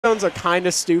zones are kind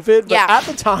of stupid, but at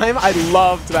the time, I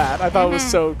loved that. I thought it was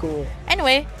so cool.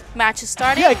 Anyway, match is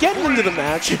starting. Yeah, getting into the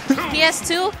match.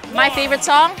 PS2, my favorite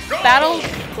song, Battle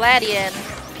Gladian.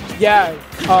 Yeah,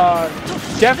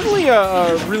 definitely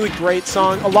a really great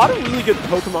song. A lot of really good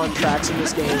Pokemon tracks in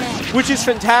this game, which is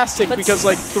fantastic because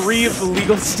like 3 of the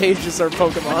legal stages are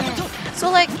Pokemon. So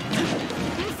like,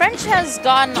 French has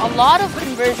gotten a lot of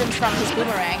conversions from his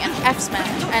boomerang and F smash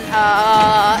and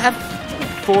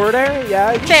forward air,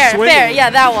 yeah. Fair,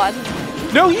 yeah, that one.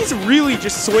 No, he's really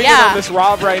just swinging on this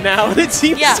Rob right now, and it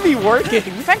seems to be working.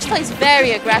 French plays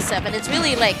very aggressive, and it's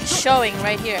really like showing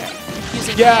right here.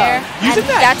 Using air, and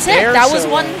that's it. That was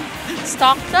one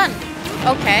stock done.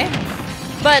 Okay,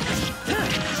 but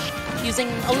using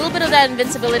a little bit of that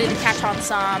invincibility to catch on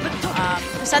some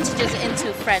percentages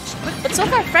into French. But so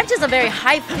far, French is a very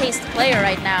high-paced player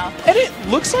right now. And it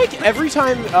looks like every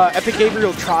time Epic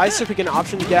Gabriel tries to pick an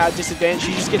option to get out of disadvantage,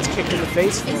 he just gets kicked in the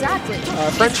face. Exactly.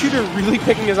 French Shooter really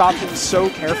picking his options so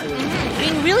carefully.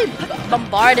 Being really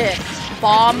bombarded.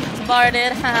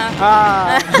 Bombarded.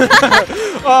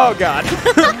 Oh, God.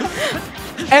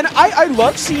 And I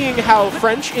love seeing how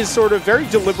French is sort of very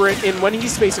deliberate in when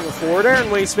he's facing a forward air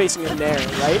and when he's facing a nair,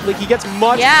 right? Like, he gets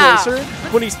much closer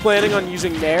when he's planning on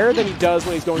using nair than he does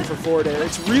when he's going for forward air.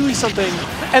 It's really something,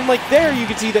 and like there you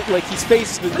can see that like he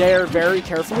spaced the nair very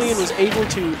carefully and was able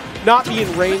to not be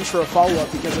in range for a follow-up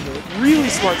because of it. Really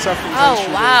smart stuff from French.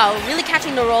 Oh, wow. Really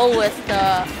catching the roll with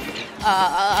the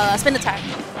spin attack.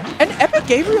 And Epic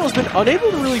Gabriel has been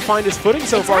unable to really find his footing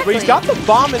so far, but he's got the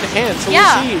bomb in hand, so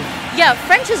we'll see. Yeah,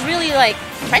 French is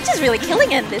really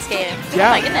killing it in this game. Yeah,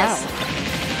 oh my goodness.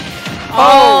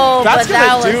 Wow. Oh, that's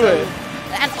gonna do it.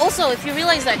 And also, if you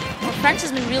realize that French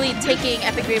has been really taking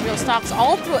Epic Gabriel stocks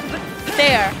all through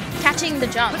fair, catching the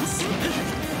jumps.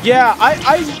 Yeah,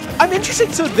 I'm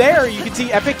interested. So there, you can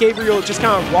see Epic Gabriel just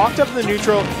kind of walked up in the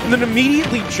neutral and then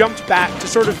immediately jumped back to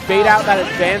sort of bait out that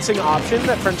advancing option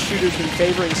that French Shooter's been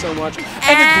favoring so much.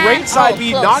 And a great side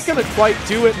B, not going to quite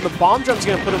do it, and the bomb jump's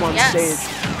going to put him on stage.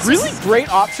 Really great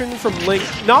option from Link,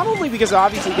 not only because it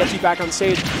obviously gets you back on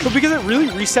stage, but because it really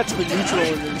resets the neutral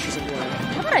in an interesting way.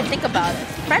 Now that I think about it,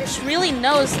 French really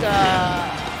knows the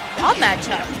bomb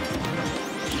matchup.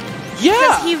 Yeah.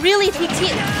 Because he really,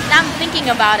 now I'm thinking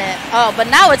about it. Oh, but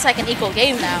now it's like an equal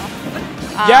game now.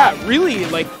 Yeah, really,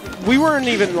 like, we weren't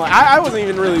even, like, I wasn't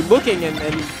even really looking, and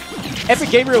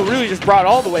Epic Gabriel really just brought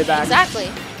all the way back.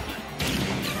 Exactly.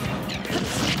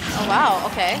 Oh, wow,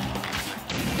 okay.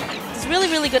 It's really,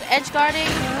 really good edge guarding.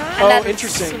 And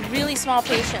interesting. Really small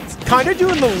patience. Kind of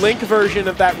doing the Link version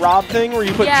of that Rob thing where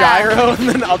you put gyro and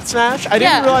then up smash. I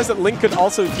didn't realize that Link could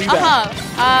also do that.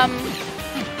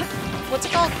 What's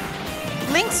it called?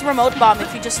 Link's remote bomb,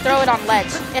 if you just throw it on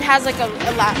ledge, it has like a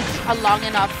long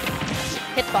enough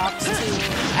hitbox to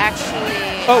actually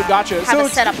have a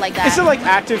setup like that. Is it like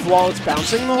active while it's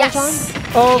bouncing the whole time?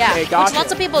 Oh, okay, gotcha. Which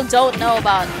lots of people don't know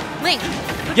about Link.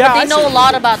 Yeah, but they know a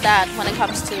lot about that when it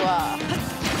comes to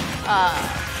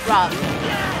Rob.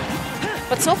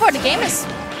 But so far the game is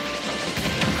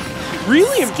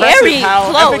really impressive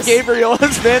how Epic Gabriel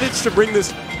has managed to bring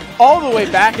this all the way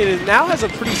back, and it now has a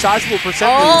pretty sizable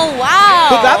percentage. Oh, wow.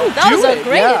 But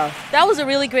that was a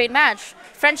really great match.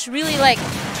 French really like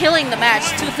killing the match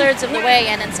 2/3 of the way,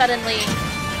 and then suddenly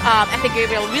Epic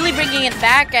Gabriel really bringing it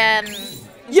back, and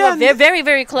very, very,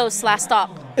 very close last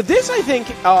stop. This, I think,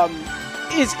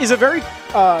 is a very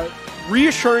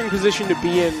reassuring position to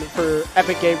be in for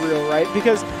Epic Gabriel, right?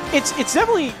 Because it's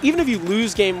definitely, even if you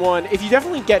lose game 1, if you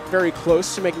definitely get very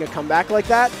close to making a comeback like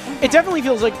that, it definitely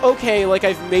feels like, okay, like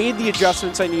I've made the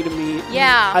adjustments I need to meet.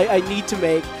 Yeah. I need to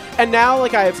make. And now,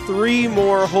 like, I have 3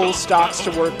 more whole stocks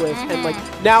to work with, and, like,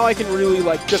 now I can really,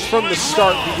 like, just from the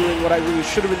start be doing what I really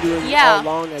should have been doing all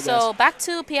along, I guess. So, back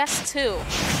to PS2.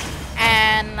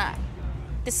 And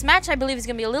this match, I believe, is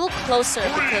going to be a little closer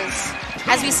because,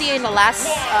 as we see in the last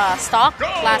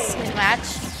last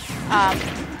match,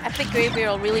 Epic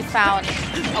Gabriel really found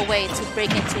a way to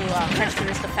break into French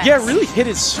Shooter's defense. Yeah, really hit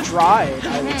his stride,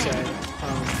 I would say.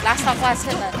 Last stock, last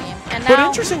hit that game. And but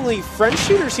interestingly, French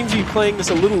Shooter seems to be playing this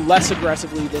a little less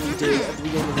aggressively than he did at the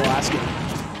beginning of the last game.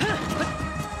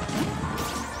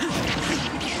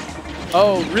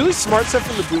 Oh, really smart stuff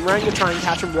from the boomerang to try and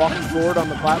catch him walking forward on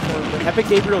the platform, but Epic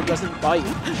Gabriel doesn't bite.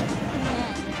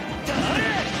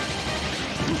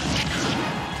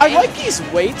 I like these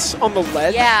weights on the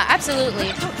ledge. Yeah,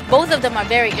 absolutely. Both of them are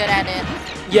very good at it.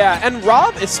 Yeah, and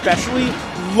Rob especially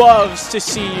loves to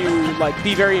see you like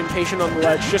be very impatient on the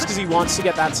ledge just because he wants to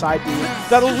get that side B.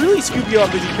 That'll really scoop you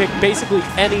up if you pick basically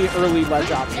any early ledge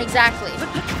option. Exactly.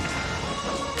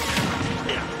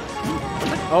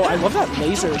 Oh, I love that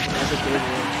laser from Epic Gabriel.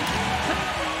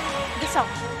 song.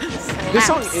 This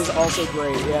song is also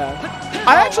great, yeah.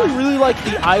 I actually really like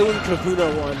the Island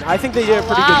Kahuna one. I think they did a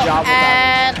pretty good job with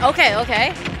that. And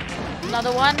okay.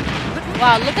 Another one.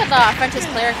 Wow, look at the French's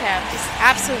player cam. Just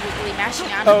absolutely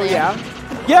mashing out of there. Yeah?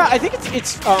 Yeah, I think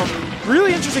it's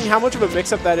really interesting how much of a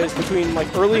mix-up that is between like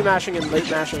early mashing and late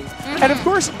mashing. And of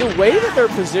course, the way that they're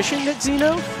positioned at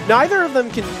Xeno, neither of them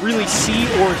can really see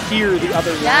or hear the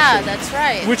other mashing. Yeah, that's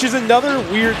right. Which is another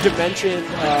weird dimension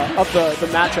of the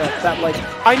matchup that, like,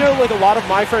 I know like a lot of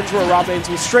my friends who are Rob mains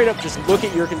will straight up just look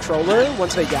at your controller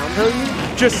once they down throw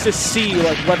you just to see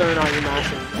like whether or not you're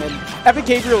mashing. And Epic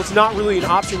Gabriel is not really an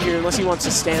option here unless he wants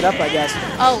to stand up, I guess.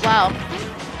 Oh, wow.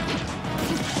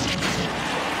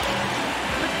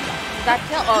 That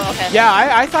kill? Oh, okay. Yeah,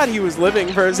 I thought he was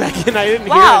living for a second. I didn't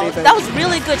hear anything. That was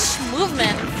really good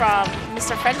movement from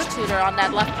Mr. French Tutor on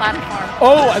that left platform.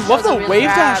 Oh, I love the wave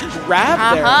dash grab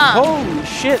there. Holy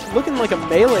shit, looking like a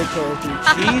melee character.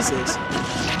 Jesus.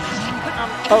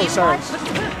 Oh, sorry.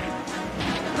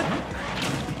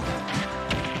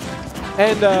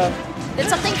 And it's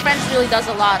something French really does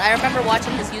a lot. I remember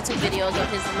watching his YouTube videos of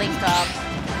his linked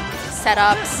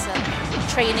setups and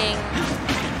training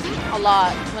a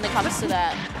lot when it comes to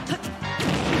that.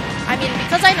 I mean,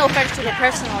 because I know French Tutor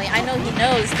personally, I know he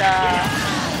knows the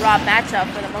Rob matchup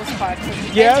for the most part.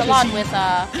 He plays a lot with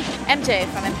MJ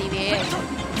from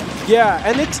MDVA. Yeah,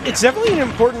 and it's definitely an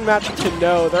important matchup to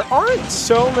know. There aren't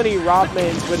so many Rob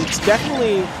mains, but it's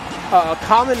definitely a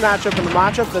common matchup and a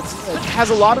matchup that has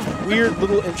a lot of weird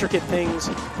little intricate things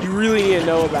you really need to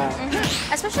know about.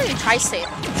 Especially in Tri-State.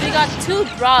 So you got two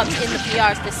Robs in the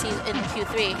PRs this season in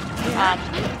Q3,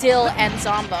 Dill and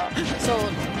Zomba. So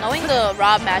knowing the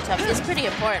Rob matchup is pretty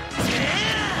important.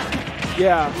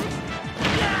 Yeah.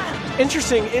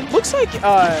 Interesting. It looks like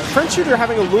French Tutor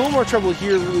having a little more trouble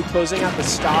here really closing out the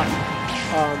stock.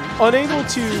 Unable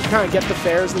to kind of get the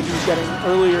fares that he was getting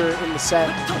earlier in the set.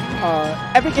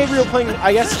 Epic Gabriel playing,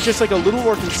 I guess, just like a little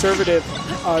more conservative,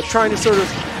 trying to sort of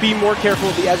be more careful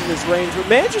at the edge of his range, but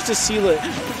manages to seal it.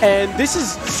 And this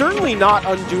is certainly not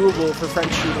undoable for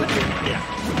French Tutor here. Yeah.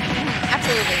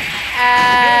 Absolutely.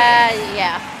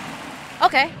 Yeah.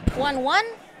 Okay. 1-1.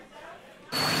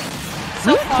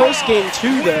 Really close game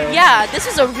too, though. Yeah, this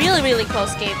was a really, really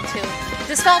close game too.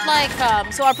 This felt like,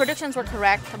 so our predictions were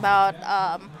correct about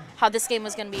how this game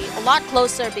was going to be a lot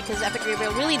closer because Epic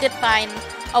Gabriel really did find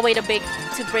a way to break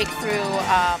through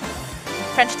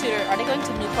French Tutor. Are they going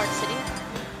to Newport City?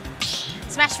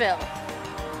 Smashville.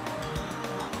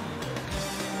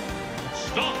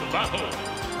 Start the battle.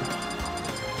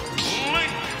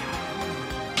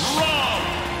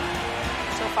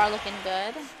 So far looking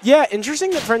good. Yeah,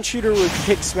 interesting that French Tutor would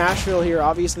pick Smashville here.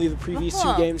 Obviously, the previous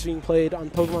two games being played on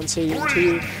Pokemon Stadium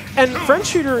 2. And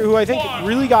French Tutor, who I think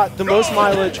really got the most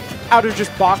mileage out of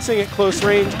just boxing at close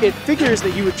range, it figures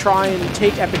that he would try and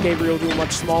take Epic Gabriel to a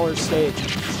much smaller stage.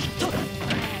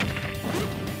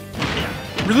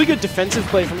 Really good defensive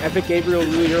play from Epic Gabriel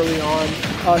really early on.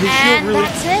 And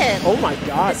that's it. Oh my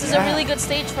god. This is a really good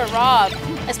stage for Rob,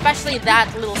 especially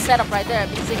that little setup right there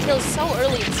because it kills so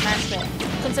early in Smashville,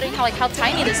 considering how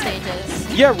tiny this stage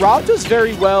is. Yeah, Rob does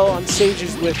very well on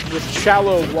stages with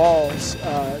shallow walls,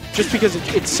 just because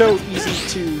it's so easy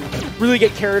to really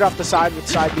get carried off the side with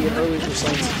side B at early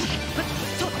percents.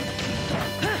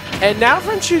 And now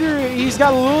French Tutor, he's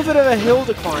got a little bit of a hill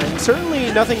to climb.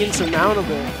 Certainly nothing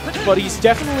insurmountable, but he's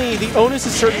definitely, the onus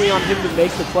is certainly on him to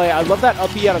make the play. I love that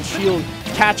up B out of shield,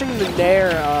 catching the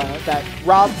nair that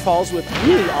Rob falls with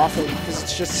really often, because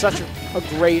it's just such a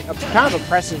great, kind of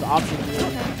oppressive option.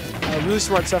 Really, really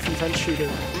smart stuff from French Tutor.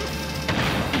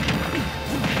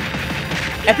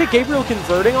 Epic Gabriel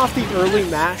converting off the early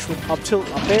mash with up tilt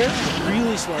up air,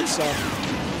 really smart stuff.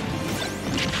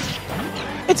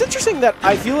 It's interesting that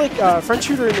I feel like French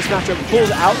Tutor in this matchup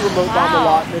pulls out remote bomb a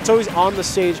lot, and it's always on the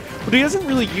stage, but he doesn't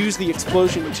really use the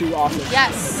explosion too often.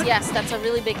 Yes, that's a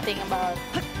really big thing about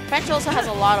French. Also has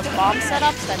a lot of bomb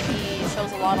setups that he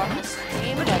shows a lot on the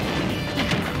stream,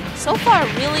 but so far,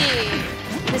 really,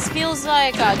 this feels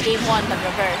like game one but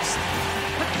reversed.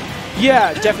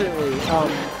 Yeah, definitely.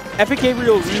 Epic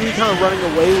Gabriel really kind of running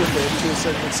away with it to a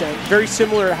certain extent. Very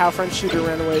similar to how French Tutor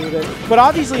ran away with it. But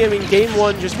obviously, I mean, game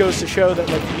one just goes to show that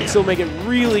like you can still make it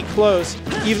really close,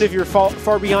 even if you're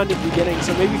far beyond at the beginning.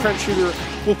 So maybe French Tutor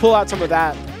will pull out some of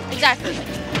that. Exactly.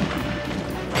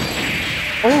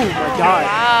 Oh my god.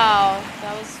 Wow,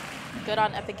 that was good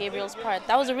on Epic Gabriel's part.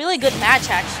 That was a really good match,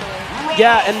 actually.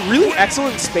 Yeah, and really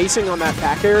excellent spacing on that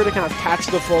back air to kind of catch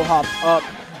the full hop up.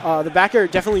 The back air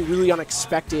definitely really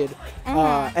unexpected,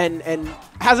 and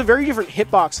has a very different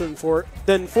hitbox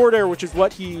than forward air, which is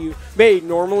what he may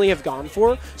normally have gone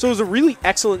for. So it was a really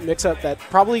excellent mix-up that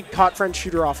probably caught French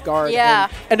Shooter off guard. Yeah.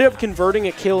 And ended up converting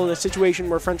a kill in a situation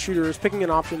where French Shooter was picking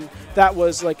an option that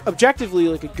was like objectively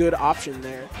like a good option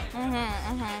there.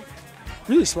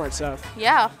 Really smart stuff.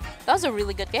 Yeah, that was a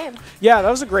really good game. Yeah, that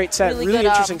was a great set. Really Really good,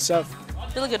 interesting stuff.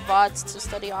 Really good VODs to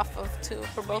study off of, too,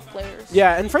 for both players.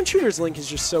 Yeah, and French Shooter's Link is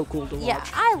just so cool to watch. Yeah,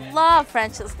 I love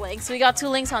French's links. We got 2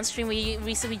 links on stream. We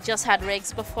recently just had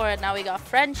Riggs before, and now we got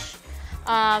French.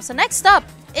 So next up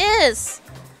is...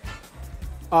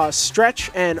 Stretch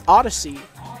and Odyssey.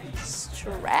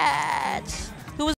 Stretch.